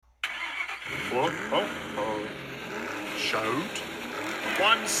What? Oh. Shout.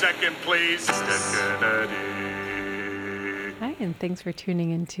 1 second, please. Mr. Kennedy. Hi, and thanks for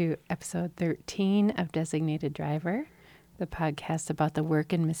tuning into episode 13 of Designated Driver, the podcast about the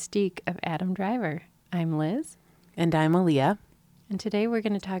work and mystique of Adam Driver. I'm Liz. And I'm Aaliyah. And today we're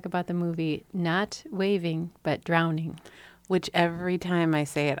going to talk about the movie Not Waving, but Drowning. Which every time I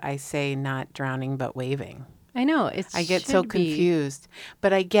say it, I say not drowning, but waving. I know. I get so confused.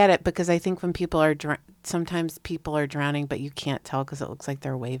 But I get it because I think when people are sometimes people are drowning, but you can't tell because it looks like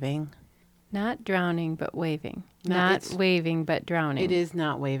they're waving. Not drowning, but waving. No, not waving, but drowning. It is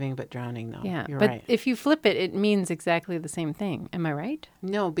not waving, but drowning, though. Yeah, You're but right. if you flip it, it means exactly the same thing. Am I right?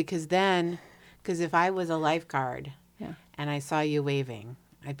 No, because if I was a lifeguard and I saw you waving,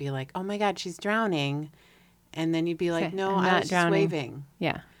 I'd be like, oh my God, she's drowning. And then you'd be like, no, I was just waving.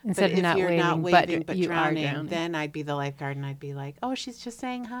 Yeah. Instead but of not you're waving, not waving, but you drowning, are drowning, then I'd be the lifeguard and I'd be like, oh, she's just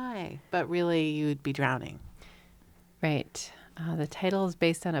saying hi. But really, you'd be drowning. Right. The title is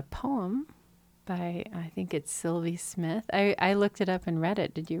based on a poem by, I think it's Sylvie Smith. I looked it up and read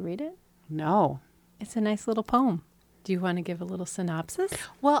it. Did you read it? No. It's a nice little poem. Do you want to give a little synopsis?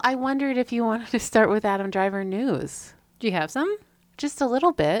 Well, I wondered if you wanted to start with Adam Driver news. Do you have some? Just a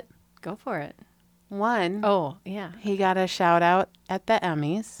little bit. Go for it. One. Oh, yeah. He got a shout out at the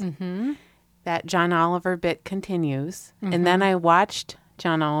Emmys. Mm-hmm. That John Oliver bit continues. Mm-hmm. And then I watched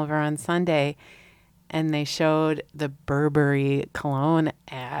John Oliver on Sunday and they showed the Burberry cologne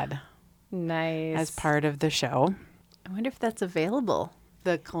ad. Nice. As part of the show. I wonder if that's available.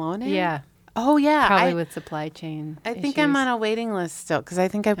 The cologne ad? Yeah. Oh, yeah. Probably with supply chain I issues. think I'm on a waiting list still because I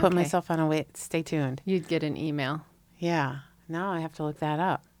think I put myself on a wait. Stay tuned. You'd get an email. Yeah. Now I have to look that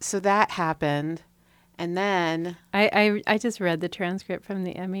up. So that happened. And then I just read the transcript from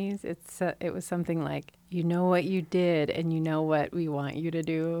the Emmys. It was something like, you know what you did and you know what we want you to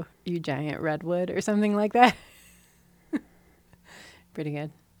do, you giant redwood, or something like that. Pretty good.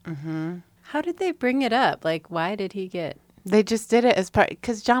 Mm-hmm. How did they bring it up? Like, why did he get... They just did it as part...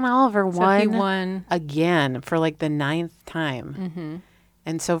 Because John Oliver won, he won again for like the 9th time. Mm-hmm.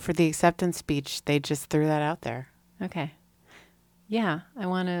 And so for the acceptance speech, they just threw that out there. Okay. Yeah, I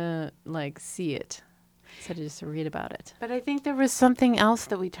want to see it instead of just read about it. But I think there was something else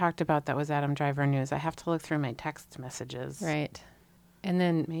that we talked about that was Adam Driver news. I have to look through my text messages. Right. And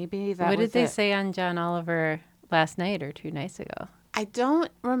then maybe that what was did they it. say on John Oliver last night or 2 nights ago? I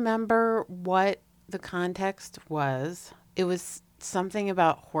don't remember what the context was. It was something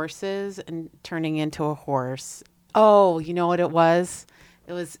about horses and turning into a horse. Oh, you know what it was?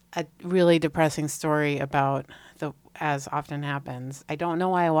 It was a really depressing story about as often happens. I don't know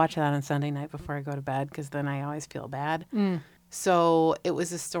why I watch that on Sunday night before I go to bed because then I always feel bad. So it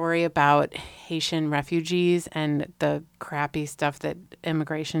was a story about Haitian refugees and the crappy stuff that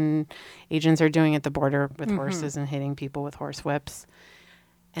immigration agents are doing at the border with horses and hitting people with horse whips.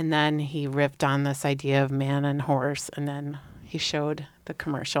 And then he ripped on this idea of man and horse, and then he showed the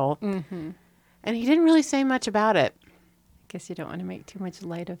commercial. Mm-hmm. And he didn't really say much about it. I guess you don't want to make too much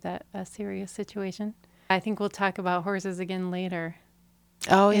light of that serious situation. I think we'll talk about horses again later.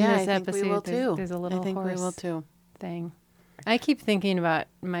 Oh, in yeah, this I think episode. we will, too. There's a little I think horse we will, too. thing. I keep thinking about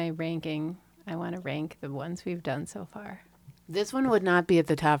my ranking. I want to rank the ones we've done so far. This one would not be at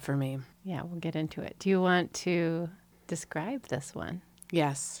the top for me. Yeah, we'll get into it. Do you want to describe this one?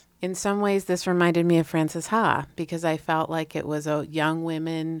 Yes. In some ways, this reminded me of Frances Ha because I felt like it was a young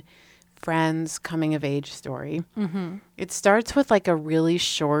women, friends, coming of age story. Mm-hmm. It starts with like a really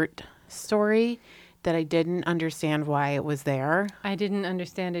short story that I didn't understand why it was there. I didn't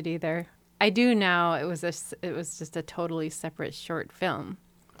understand it either. I do now. It was just a totally separate short film.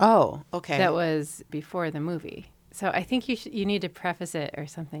 Oh, okay. That was before the movie. So I think you need to preface it or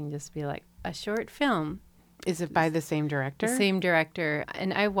something. Just be like, a short film. Is it by the same director? The same director.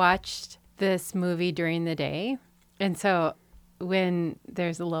 And I watched this movie during the day. And so when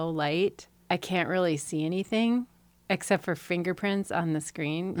there's low light, I can't really see anything except for fingerprints on the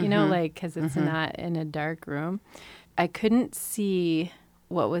screen, you know, because it's not in a dark room. I couldn't see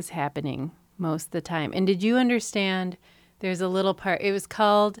what was happening most of the time. And did you understand there's a little part, it was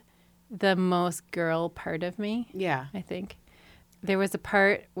called The Most Girl Part of Me? Yeah. I think. There was a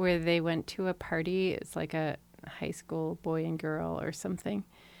part where they went to a party. It's like a high school boy and girl or something.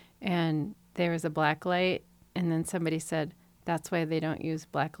 And there was a black light. And then somebody said, that's why they don't use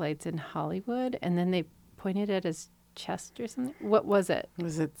black lights in Hollywood. And then they pointed at his chest or something. What was it?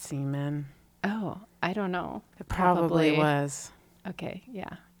 Was it semen? Oh, I don't know. It probably was. Okay,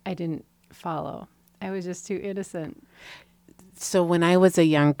 yeah. I didn't follow. I was just too innocent. So when I was a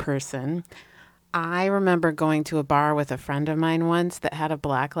young person, I remember going to a bar with a friend of mine once that had a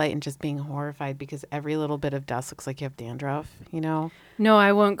black light and just being horrified because every little bit of dust looks like you have dandruff, you know? No,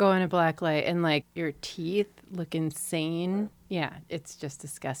 I won't go in a black light and like your teeth look insane. Yeah, it's just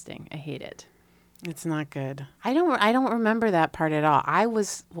disgusting. I hate it. It's not good. I don't remember that part at all. I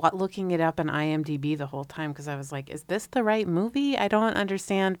was looking it up on IMDb the whole time because I was like, is this the right movie? I don't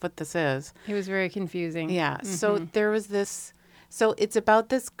understand what this is. It was very confusing. Yeah. So there was this. So it's about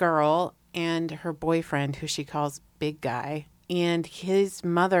this girl and her boyfriend, who she calls Big Guy. And his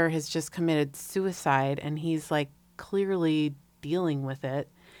mother has just committed suicide, and he's like clearly dealing with it.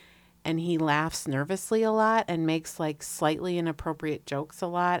 And he laughs nervously a lot and makes like slightly inappropriate jokes a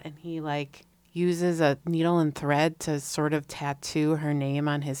lot. And he like uses a needle and thread to sort of tattoo her name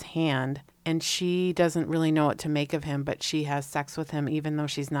on his hand. And she doesn't really know what to make of him, but she has sex with him even though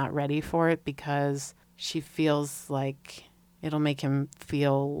she's not ready for it because she feels like it'll make him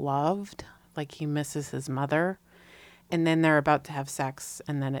feel loved, like he misses his mother. And then they're about to have sex,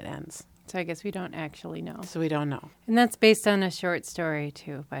 and then it ends. So I guess we don't actually know. So we don't know. And that's based on a short story,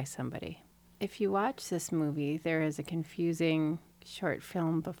 too, by somebody. If you watch this movie, there is a confusing short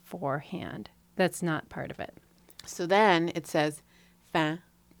film beforehand that's not part of it. So then it says, fin,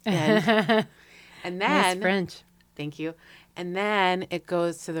 end. And That's then, French. thank you. And then it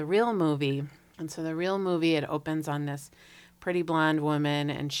goes to the real movie. And so the real movie, it opens on this pretty blonde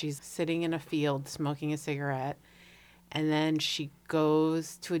woman, and she's sitting in a field smoking a cigarette. And then she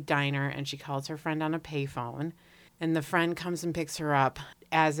goes to a diner and she calls her friend on a payphone. And the friend comes and picks her up.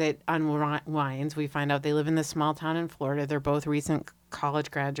 As it unwinds, we find out they live in this small town in Florida. They're both recent college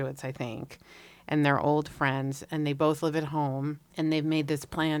graduates, I think. And they're old friends. And they both live at home. And they've made this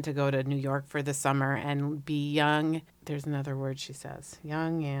plan to go to New York for the summer and be young. There's another word she says.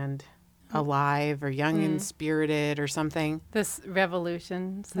 Young and alive, or young and spirited, or something. This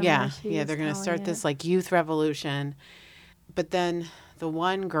revolution. Yeah, they're going to start this like youth revolution. But then the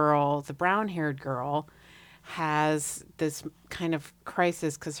one girl, the brown-haired girl, has this kind of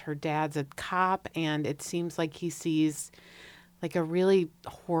crisis because her dad's a cop, and it seems like he sees like a really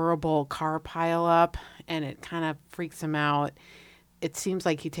horrible car pile up, and it kind of freaks him out. It seems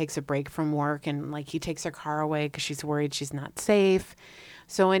like he takes a break from work, and like he takes her car away because she's worried she's not safe.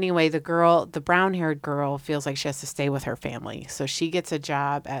 So anyway, the brown-haired girl feels like she has to stay with her family. So she gets a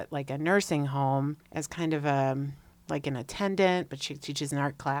job at like a nursing home as kind of like an attendant, but she teaches an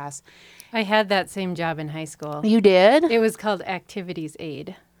art class. I had that same job in high school. You did? It was called Activities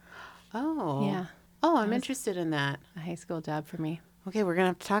Aid. Oh. Yeah. Oh, I'm interested in that. A high school job for me. Okay, we're going to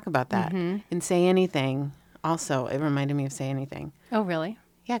have to talk about that. And Say Anything. Also, it reminded me of Say Anything. Oh, really?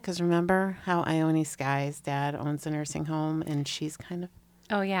 Yeah, because remember how Ione Skye's dad owns a nursing home, and she's kind of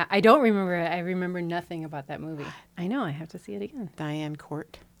Oh, yeah. I don't remember it. I remember nothing about that movie. I know. I have to see it again. Diane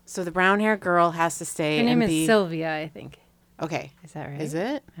Court. So the brown-haired girl has to stay Her name and be... is Sylvia, I think. Okay. Is that right? Is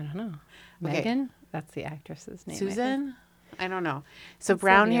it? I don't know. Okay. Megan? That's the actress's name. I think. Susan? I don't know. So It's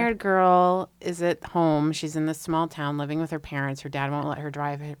brown-haired girl is at home. She's in this small town living with her parents. Her dad won't let her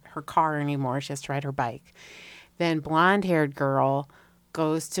drive her car anymore. She has to ride her bike. Then blonde-haired girl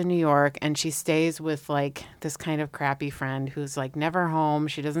goes to New York, and she stays with like this kind of crappy friend who's like never home.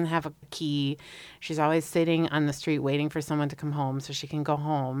 She doesn't have a key. She's always sitting on the street waiting for someone to come home so she can go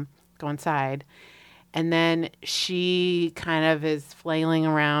home, go inside. And then she kind of is flailing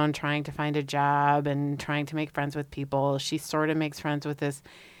around trying to find a job and trying to make friends with people. She sort of makes friends with this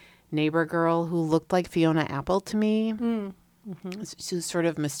neighbor girl who looked like Fiona Apple to me. She was sort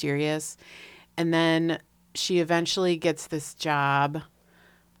of mysterious. And then she eventually gets this job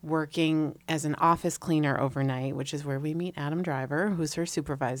working as an office cleaner overnight, which is where we meet Adam Driver, who's her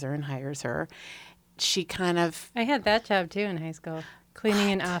supervisor and hires her. She kind of... I had that job too in high school,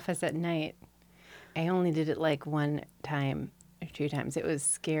 cleaning an office at night. I only did it like one time or two times. It was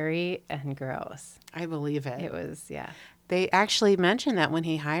scary and gross. I believe it. It was, yeah. They actually mention that when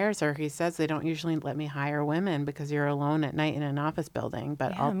he hires her. He says they don't usually let me hire women because you're alone at night in an office building.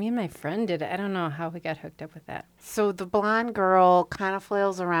 But Yeah, me and my friend did it. I don't know how we got hooked up with that. So the blonde girl kind of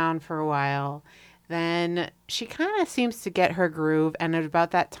flails around for a while. Then she kind of seems to get her groove. And at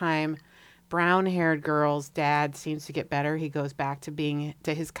about that time, brown-haired girl's dad seems to get better. He goes back to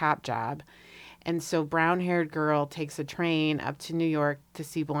his cop job. And so brown-haired girl takes a train up to New York to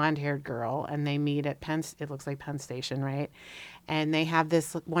see blonde-haired girl, and they meet at it looks like Penn Station, right? And they have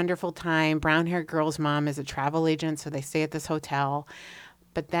this wonderful time. Brown-haired girl's mom is a travel agent, so they stay at this hotel.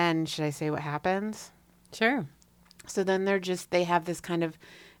 But then, should I say what happens? Sure. So then they have this kind of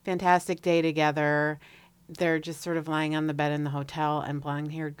fantastic day together. They're just sort of lying on the bed in the hotel, and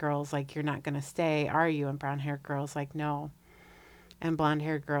blonde-haired girl's like, "You're not going to stay, are you?" And brown-haired girl's like, "No." And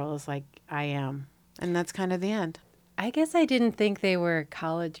blonde-haired girl is like, I am. And that's kind of the end. I guess I didn't think they were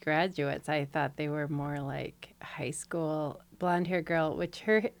college graduates. I thought they were more like high school. Blonde hair girl, which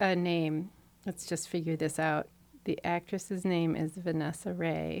her name, let's just figure this out. The actress's name is Vanessa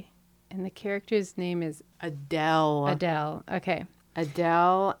Ray, and the character's name is Adele. Adele. Okay.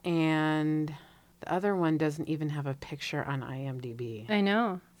 Adele, and the other one doesn't even have a picture on IMDb. I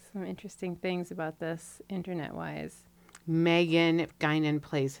know. Some interesting things about this internet-wise. Megan Guinan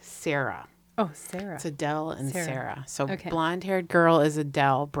plays Sarah. Oh, Sarah. It's Adele and Sarah. So Okay. blonde-haired girl is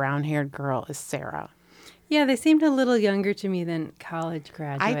Adele. Brown-haired girl is Sarah. Yeah, they seemed a little younger to me than college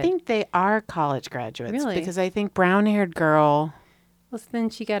graduate. I think they are college graduates. Really? Because I think brown-haired girl, Well, so then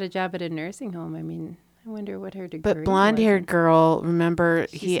she got a job at a nursing home. I mean, I wonder what her degree but blonde-haired was. girl, remember,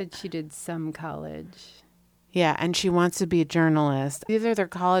 She said she did some college. yeah, and she wants to be a journalist. Either they're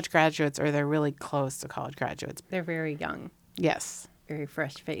college graduates or they're really close to college graduates. They're very young, Yes. very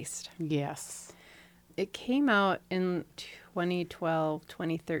fresh-faced. Yes. It came out in 2012,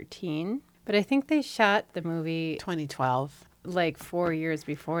 2013, but I think they shot the movie 2012. like 4 years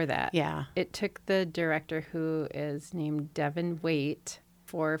before that. Yeah. It took the director, who is named Devin Waite,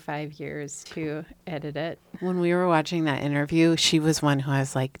 4 or 5 years to edit it. When we were watching that interview, she was one who I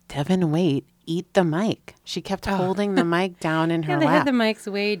was like, Devin, wait, eat the mic. She kept holding the mic down in her Yeah, they lap. had the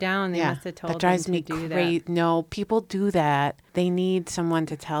mics way down. They yeah, must have told that drives them me to do crazy. that. No, people do that. They need someone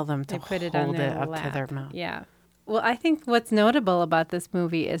to tell them to They put it hold on their up lap. to their mouth. Yeah. Well, I think what's notable about this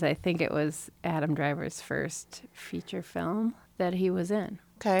movie is I think it was Adam Driver's first feature film that he was in.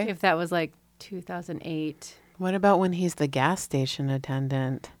 Okay. If that was like 2008. What about when he's the gas station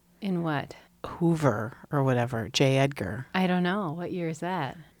attendant? In what? Hoover or whatever, J. Edgar. I don't know. What year is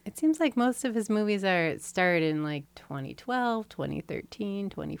that? It seems like most of his movies are started in like 2012, 2013,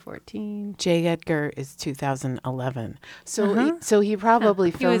 2014. J. Edgar is 2011. So he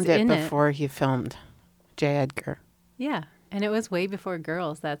probably He was filmed it in it. before he filmed J. Edgar. Yeah. And it was way before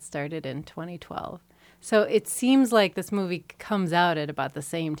Girls. That started in 2012. So it seems like this movie comes out at about the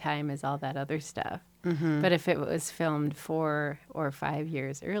same time as all that other stuff. Mm-hmm. But if it was filmed 4 or 5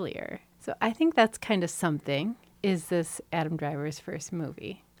 years earlier. So I think that's kind of something. Is this Adam Driver's first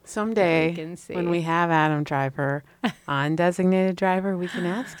movie? Someday, we can see. when we have Adam Driver on Designated Driver, we can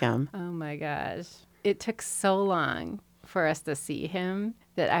ask him. Oh my gosh. It took so long for us to see him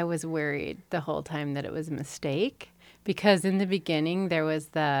that I was worried the whole time that it was a mistake. Because in the beginning, there was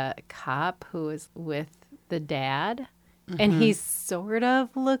the cop who was with the dad, and he sort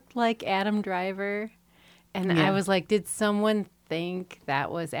of looked like Adam Driver. And Yeah. I was like, did someone think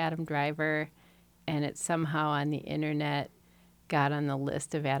that was Adam Driver? And it somehow on the internet got on the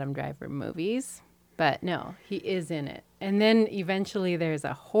list of Adam Driver movies. But no, he is in it. And then eventually there's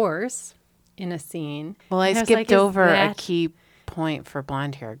a horse in a scene. Well, I And was skipped like, is over a that- key point for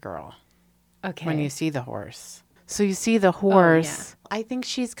blonde-haired girl Okay. when you see the horse. So you see the horse. I think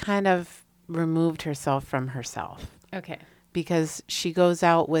she's kind of removed herself from herself Okay. because she goes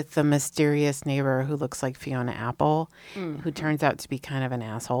out with the mysterious neighbor who looks like Fiona Apple, who turns out to be kind of an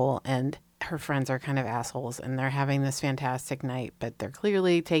asshole. And her friends are kind of assholes, and they're having this fantastic night, but they're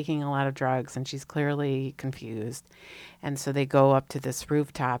clearly taking a lot of drugs, and she's clearly confused. And so they go up to this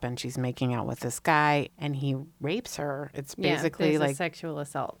rooftop, and she's making out with this guy, and he rapes her. It's basically yeah, there's a like sexual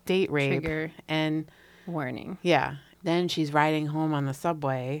assault date rape. trigger And warning. yeah, then she's riding home on the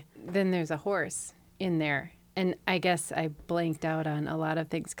subway. Then there's a horse in there. And I guess I blanked out on a lot of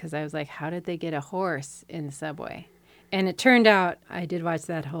things because I was like, how did they get a horse in the subway? And it turned out I did watch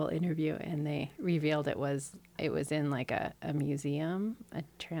that whole interview, and they revealed it was in like a museum, a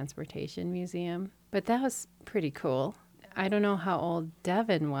transportation museum. But that was pretty cool. I don't know how old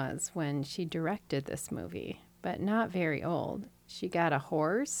Devin was when she directed this movie, but not very old. She got a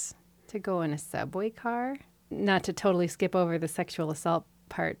horse to go in a subway car. Not to totally skip over the sexual assault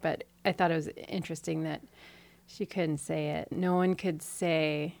part, but I thought it was interesting that she couldn't say it. No one could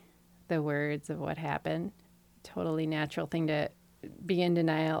say the words of what happened. Totally natural thing to be in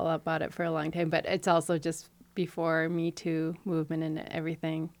denial about it for a long time, but it's also just before Me Too movement and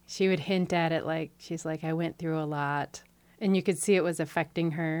everything. She would hint at it like, she's like, I went through a lot. And you could see it was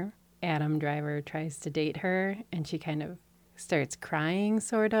affecting her. Adam Driver tries to date her, and she kind of starts crying,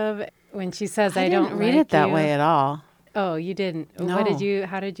 sort of, when she says, I didn't don't read like it that you." way at all. Oh, you didn't? No.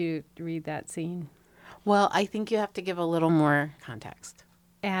 How did you read that scene? Well, I think you have to give a little more context.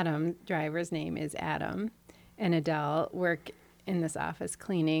 Adam Driver's name is Adam, and Adele work in this office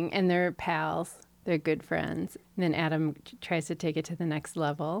cleaning, and they're pals. They're good friends. And then Adam tries to take it to the next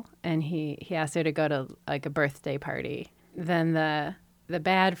level, and he asks her to go to like a birthday party. Then the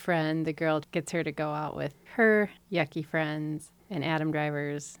bad friend, the girl, gets her to go out with her yucky friends, and Adam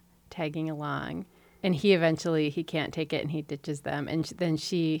Driver's tagging along. And he can't take it and he ditches them. And then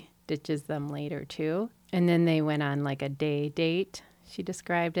she ditches them later too. And then they went on like a day date, she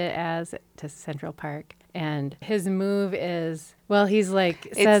described it as, to Central Park. And his move is, well, he's like,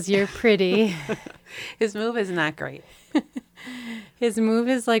 says you're pretty. His move is not great. His move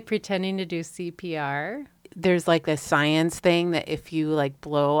is like pretending to do CPR. There's like this science thing that if you like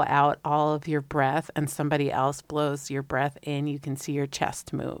blow out all of your breath and somebody else blows your breath in, you can see your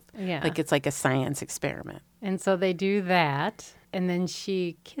chest move. Yeah. Like it's like a science experiment. And so they do that. And then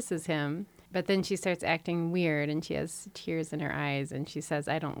she kisses him. But then she starts acting weird and she has tears in her eyes and she says,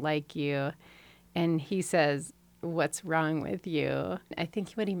 I don't like you. And he says, what's wrong with you? I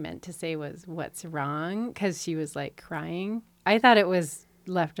think what he meant to say was, what's wrong? Because she was like crying. I thought it was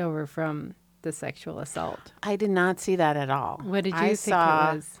left over from the sexual assault. I did not see that at all. What did you think it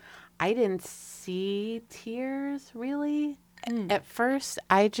was? I didn't see tears really. At first,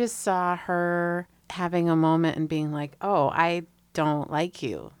 I just saw her having a moment and being like, oh, I don't like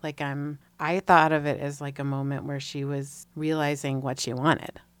you. I thought of it as like a moment where she was realizing what she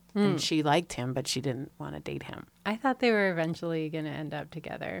wanted. And she liked him, but she didn't want to date him. I thought they were eventually going to end up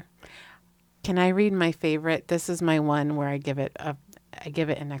together. Can I read my favorite? This is my one where I give it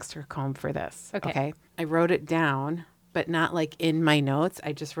an extra comb for this. Okay. I wrote it down, but not like in my notes.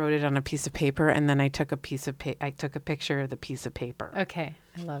 I just wrote it on a piece of paper, and then I took a picture of the piece of paper. Okay.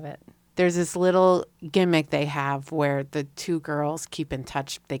 I love it. There's this little gimmick they have where the two girls keep in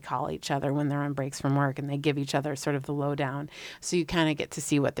touch. They call each other when they're on breaks from work and they give each other sort of the lowdown. So you kind of get to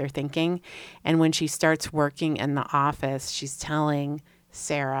see what they're thinking. And when she starts working in the office, she's telling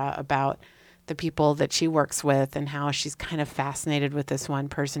Sarah about the people that she works with and how she's kind of fascinated with this one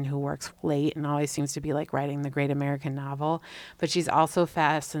person who works late and always seems to be like writing the great American novel. But she's also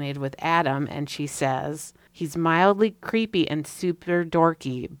fascinated with Adam. And she says, he's mildly creepy and super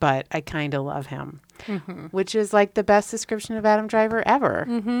dorky, but I kind of love him, which is like the best description of Adam Driver ever.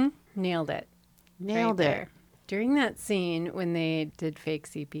 Nailed it. Nailed Right it. there. During that scene when they did fake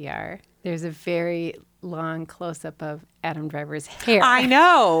CPR, there's a very long close-up of Adam Driver's hair. I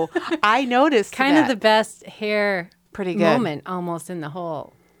know. I noticed Kind that. of the best hair Pretty good. moment almost in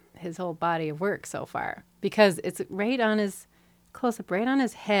his whole body of work so far. Because it's right on his close-up, right on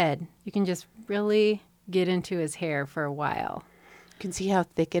his head. You can just really get into his hair for a while. You can see how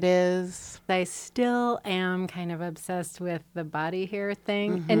thick it is. I still am kind of obsessed with the body hair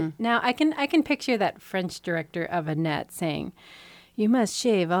thing. And now I can picture that French director of Annette saying, you must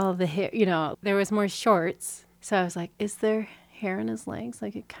shave all the hair. You know, there was more shorts. So I was like, is there hair in his legs?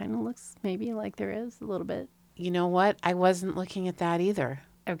 Like it kind of looks maybe like there is a little bit. You know what? I wasn't looking at that either,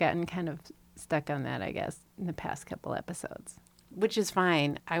 I've gotten kind of stuck on that, I guess, in the past couple episodes. which is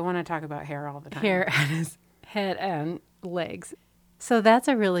fine. I want to talk about hair all the time. Hair on his head and legs. So that's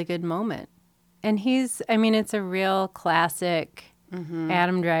a really good moment. And it's a real classic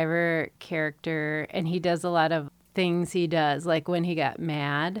Adam Driver character. And he does a lot of things he does, like when he got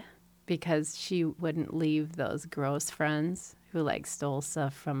mad because she wouldn't leave those gross friends who like stole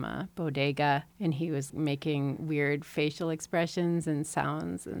stuff from a bodega, and he was making weird facial expressions and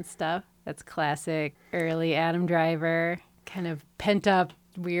sounds and stuff. That's classic early Adam Driver, kind of pent up,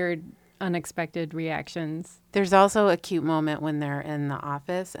 weird, unexpected reactions. There's also a cute moment when they're in the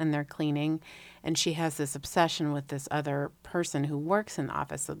office and they're cleaning, and she has this obsession with this other person who works in the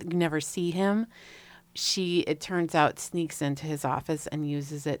office. So you never see him. She, it turns out, sneaks into his office and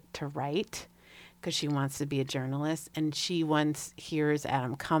uses it to write because she wants to be a journalist. And she once hears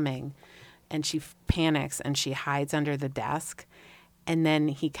Adam coming and she panics and she hides under the desk. And then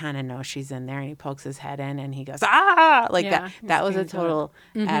he kind of knows she's in there and he pokes his head in and he goes, ah, like Yeah, that. That was a screams out. total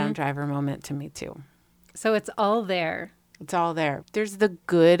Adam Driver moment to me too. So it's all there. It's all there. There's the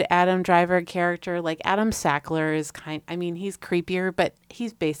good Adam Driver character. Like Adam Sackler is he's creepier, but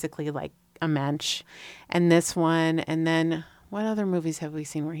he's basically like a mensch. And this one, and then what other movies have we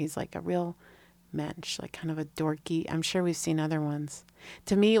seen where he's like a real mensch, like kind of a dorky? I'm sure we've seen other ones.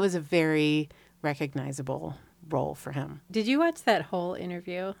 To me, it was a very recognizable role for him. Did you watch that whole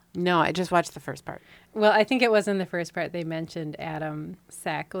interview? No, I just watched the first part. Well, I think it was in the first part they mentioned Adam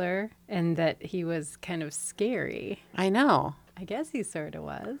Sackler and that he was kind of scary. I know. I guess he sort of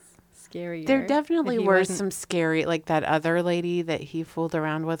was. Scarier. There definitely But he were wasn't- some scary, like that other lady that he fooled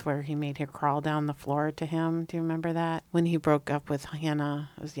around with where he made her crawl down the floor to him. Do you remember that? When he broke up with Hannah,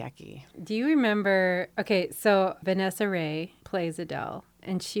 it was yucky. Do you remember? Okay, so Vanessa Ray plays Adele,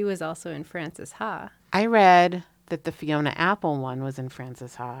 and she was also in Frances Ha. I read that the Fiona Apple one was in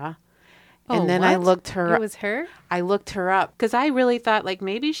Frances Ha. And then I looked her It was her? I looked her up because I really thought like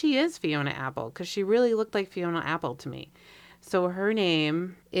maybe she is Fiona Apple because she really looked like Fiona Apple to me. So her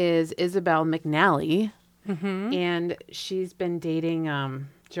name is Isabel McNally, and she's been dating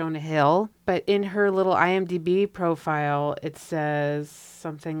Jonah Hill. But in her little IMDb profile, it says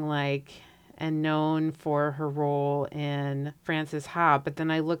something like, and known for her role in Frances Ha. But then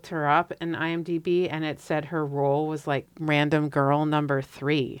I looked her up in IMDb and it said her role was like random girl number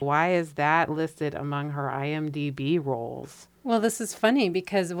 3. Why is that listed among her IMDb roles? Well, this is funny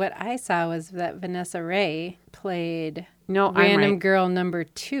because what I saw was that Vanessa Ray played No, I'm random right. girl number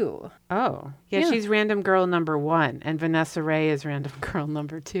 2. Oh, yeah, Yeah. she's random girl number 1 and Vanessa Ray is random girl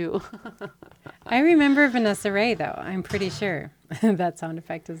number 2. I remember Vanessa Ray, though. I'm pretty sure. That sound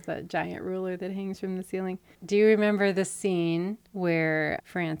effect is the giant ruler that hangs from the ceiling. Do you remember the scene where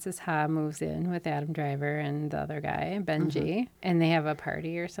Frances Ha moves in with Adam Driver and the other guy, Benji, and they have a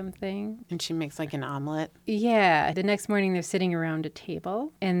party or something? And she makes like an omelet. Yeah. The next morning, they're sitting around a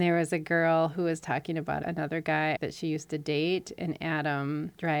table, and there was a girl who was talking about another guy that she used to date, and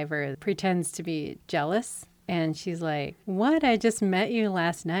Adam Driver pretends to be jealous. And she's like, "What? I just met you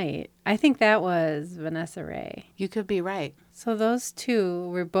last night." I think that was Vanessa Ray. You could be right. So those two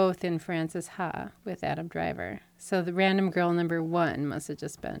were both in Frances Ha with Adam Driver. So the random girl number 1 must have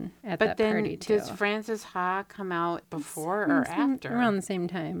just been at But that then party too. does Frances Ha come out before or after? Around the same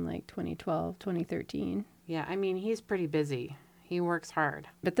time, like 2012, 2013. Yeah, I mean, he's pretty busy. He works hard.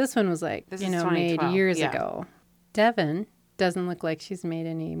 But this one was like, This you is know, made 2012, years yeah. ago. Devin doesn't look like she's made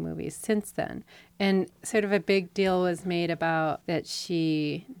any movies since then. And sort of a big deal was made about that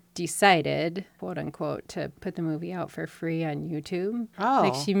she decided, quote unquote, to put the movie out for free on YouTube. Oh.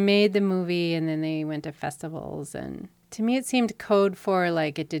 Like she made the movie and then they went to festivals, and to me it seemed code for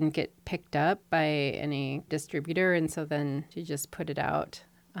like it didn't get picked up by any distributor, and so then she just put it out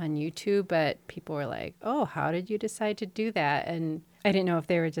on YouTube. But people were like, "Oh, how did you decide to do that?" And I didn't know if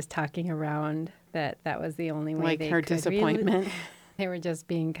they were just talking around that was the only way Like they her could disappointment. They were just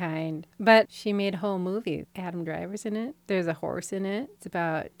being kind. But she made a whole movie. Adam Driver's in it. There's a horse in it. It's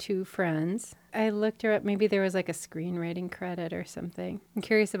about 2 friends. I looked her up. Maybe there was like a screenwriting credit or something. I'm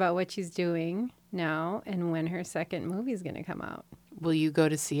curious about what she's doing now and when her second movie's going to come out. Will you go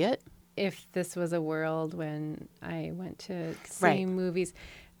to see it? If this was a world when I went to see Right. movies.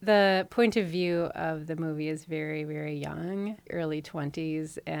 The point of view of the movie is very, very young, early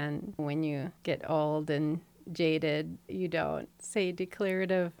 20s. And when you get old and jaded, you don't say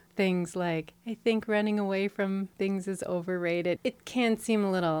declarative things like, "I think running away from things is overrated." It can seem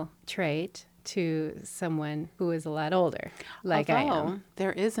a little trite to someone who is a lot older, like I Although, am.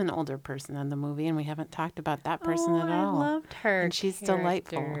 there is an older person in the movie, and we haven't talked about that person at I all. loved her. And she's character.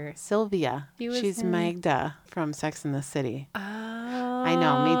 delightful. Sylvia. She was She's in- Magda from Sex and the City. Oh,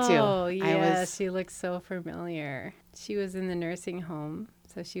 know, me too. Oh, yeah, was- she looks so familiar. She was in the nursing home,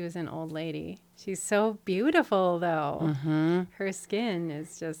 so she was an old lady. She's so beautiful, though. Mm-hmm. Her skin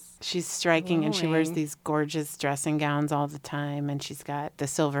is just She's striking, and she wears glowing. these gorgeous dressing gowns all the time, and she's got the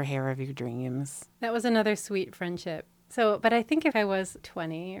silver hair of your dreams. That was another sweet friendship. So, but I think if I was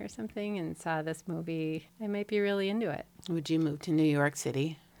 20 or something and saw this movie, I might be really into it. Would you move to New York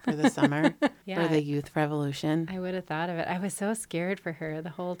City for the summer? Yeah. For the youth revolution? I would have thought of it. I was so scared for her the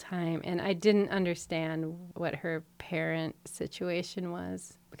whole time, and I didn't understand what her parent situation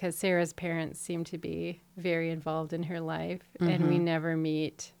was because Sarah's parents seem to be very involved in her life, and we never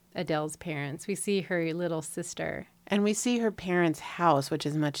meet Adele's parents. We see her little sister. And we see her parents' house, which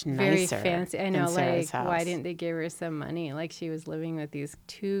is much Very nicer. fancy. I know, than Sarah's like, why house. didn't they give her some money? Like, she was living with these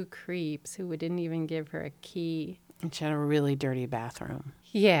 2 creeps who didn't even give her a key. And she had a really dirty bathroom.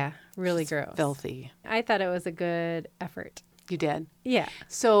 Yeah, really gross. Filthy. I thought it was a good effort. You did. Yeah.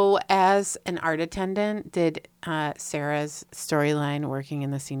 So, as an art attendant, did Sarah's storyline working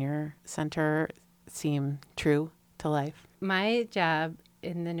in the senior center seem true to life? My job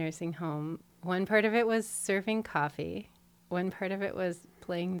in the nursing home, one part of it was serving coffee. One part of it was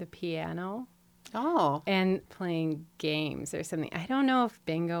playing the piano Oh, and playing games or something. I don't know if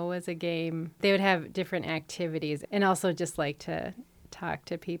bingo was a game. They would have different activities and also just like to talk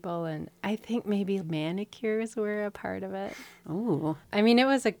to people. And I think maybe manicures were a part of it. ooh. I mean, it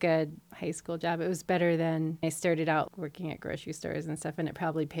was a good high school job. It was better than I started out working at grocery stores and stuff, and it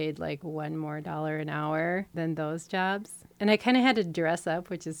probably paid like $1 more an hour than those jobs. And I kind of had to dress up,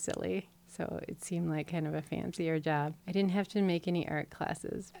 which is silly. So it seemed like kind of a fancier job. I didn't have to make any art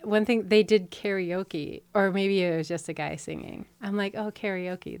classes. One thing, they did karaoke, or maybe it was just a guy singing. I'm like, oh,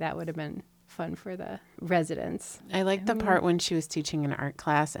 karaoke, that would have been fun for the residents. I liked the part when she was teaching an art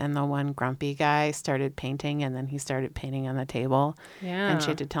class and the one grumpy guy started painting and then he started painting on the table. Yeah. And she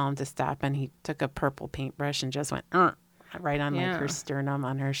had to tell him to stop and he took a purple paintbrush and just went right on like Yeah. her sternum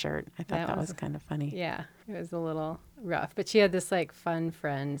on her shirt. I thought That that was- was kind of funny. Yeah, It was a little rough. But she had this like fun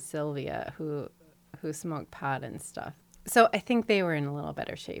friend, Sylvia, who smoked pot and stuff. So I think they were in a little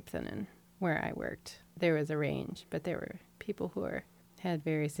better shape than in where I worked. There was a range, but there were people who had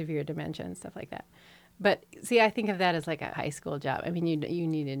very severe dementia and stuff like that. But see, I think of that as like a high school job. I mean, you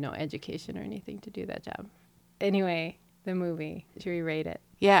needed no education or anything to do that job. Anyway, the movie, should we rate it?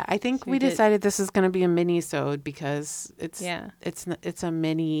 Yeah, I think we did. decided this is going to be a mini-sode because it's a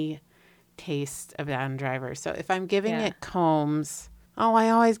mini taste of Adam Driver. So if I'm giving it combs, I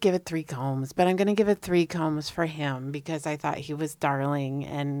always give it 3 combs, but I'm going to give it 3 combs for him because I thought he was darling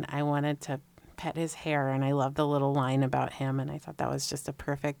and I wanted to pet his hair, and I love the little line about him, and I thought that was just a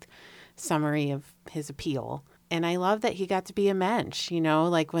perfect summary of his appeal. And I love that he got to be a mensch,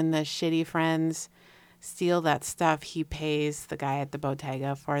 like when the shitty friends steal that stuff, he pays the guy at the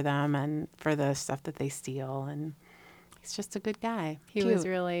bodega for them and for the stuff that they steal, and he's just a good guy. He Cute. was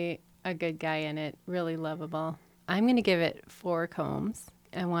really a good guy in it, really lovable. I'm going to give it 4 combs.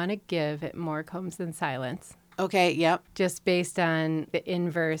 I want to give it more combs than silence. Okay, yep. Just based on the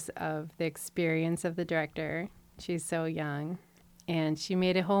inverse of the experience of the director. She's so young, and she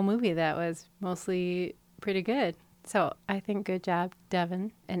made a whole movie that was mostly pretty good. So I think good job,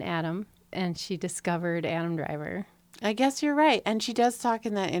 Devin and Adam. And she discovered Adam Driver. I guess you're right. And she does talk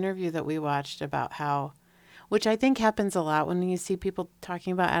in that interview that we watched about how, which I think happens a lot when you see people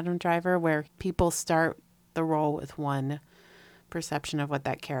talking about Adam Driver, where people start the role with one perception of what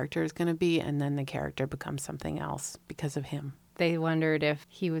that character is going to be, and then the character becomes something else because of him. They wondered if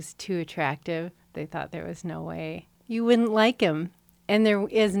he was too attractive. They thought there was no way you wouldn't like him. And there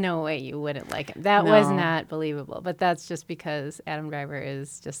is no way you wouldn't like him. That was not believable. But that's just because Adam Driver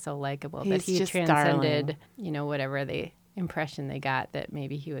is just so likable that he just transcended, whatever the impression they got that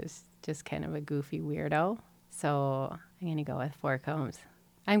maybe he was just kind of a goofy weirdo. So I'm going to go with 4 combs.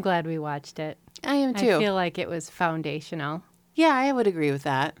 I'm glad we watched it. I am too. I feel like it was foundational. Yeah, I would agree with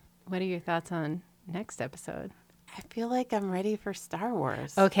that. What are your thoughts on next episode? I feel like I'm ready for Star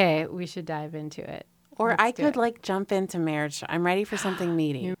Wars. Okay, we should dive into it. Or Let's I do could it. jump into Marriage. I'm ready for something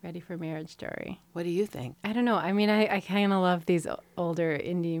meaty. You're ready for Marriage Story. What do you think? I don't know. I mean, I kind of love these older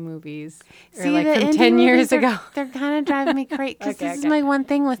indie movies. See, or like the from indie 10 years movies ago. They're kind of driving me crazy. Because this is my one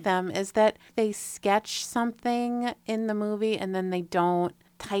thing with them is that they sketch something in the movie and then they don't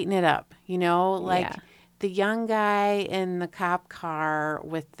tighten it up. The young guy in the cop car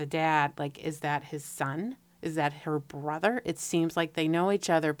with the dad, is that his son? Is that her brother? It seems like they know each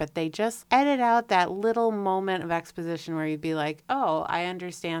other, but they just edit out that little moment of exposition where you'd be like, oh, I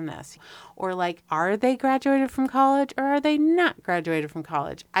understand this. Or are they graduated from college or are they not graduated from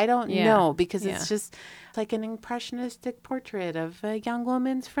college? I don't know because it's just like an impressionistic portrait of a young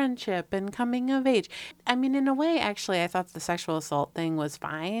woman's friendship and coming of age. I mean, in a way, actually, I thought the sexual assault thing was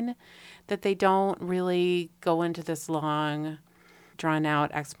fine, that they don't really go into this long drawn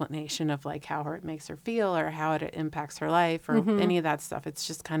out explanation of how it makes her feel or how it impacts her life or any of that stuff. It's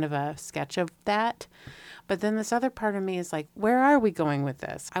just kind of a sketch of that. But then this other part of me is where are we going with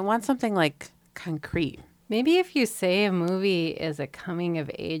this? I want something concrete. Maybe if you say a movie is a coming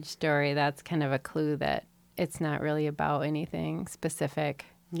of age story, that's kind of a clue that it's not really about anything specific.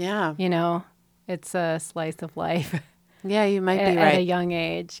 Yeah. It's a slice of life. Yeah, you might be right. At a young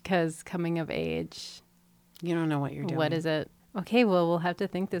age, because coming of age. You don't know what you're doing. What is it? Okay, well, we'll have to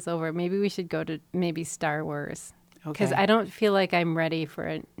think this over. Maybe we should go to Star Wars. Because I don't feel like I'm ready for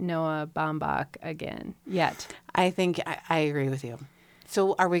a Noah Baumbach again yet. I think I agree with you.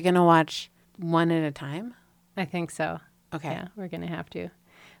 So are we going to watch one at a time? I think so. Okay. Yeah, we're going to have to.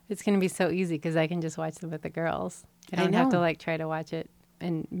 It's going to be so easy because I can just watch them with the girls. I don't know. have to try to watch it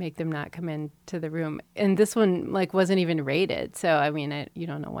and make them not come into the room. And this one wasn't even rated. So, I mean, you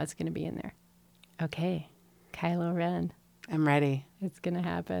don't know what's going to be in there. Okay. Kylo Ren. I'm ready. It's going to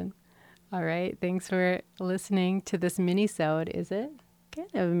happen. All right. Thanks for listening to this mini-sode. Is it? Kind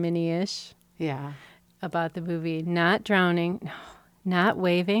of mini-ish. Yeah. About the movie Not Drowning. No, not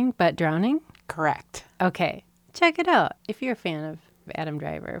waving, but drowning? Correct. Okay. Check it out if you're a fan of Adam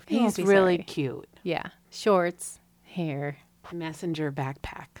Driver. He's really cute. Yeah. Shorts, hair. Messenger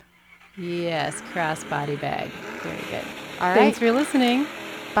backpack. Yes. Crossbody bag. Very good. All right. Thanks for listening.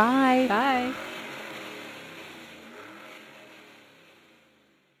 Bye. Bye.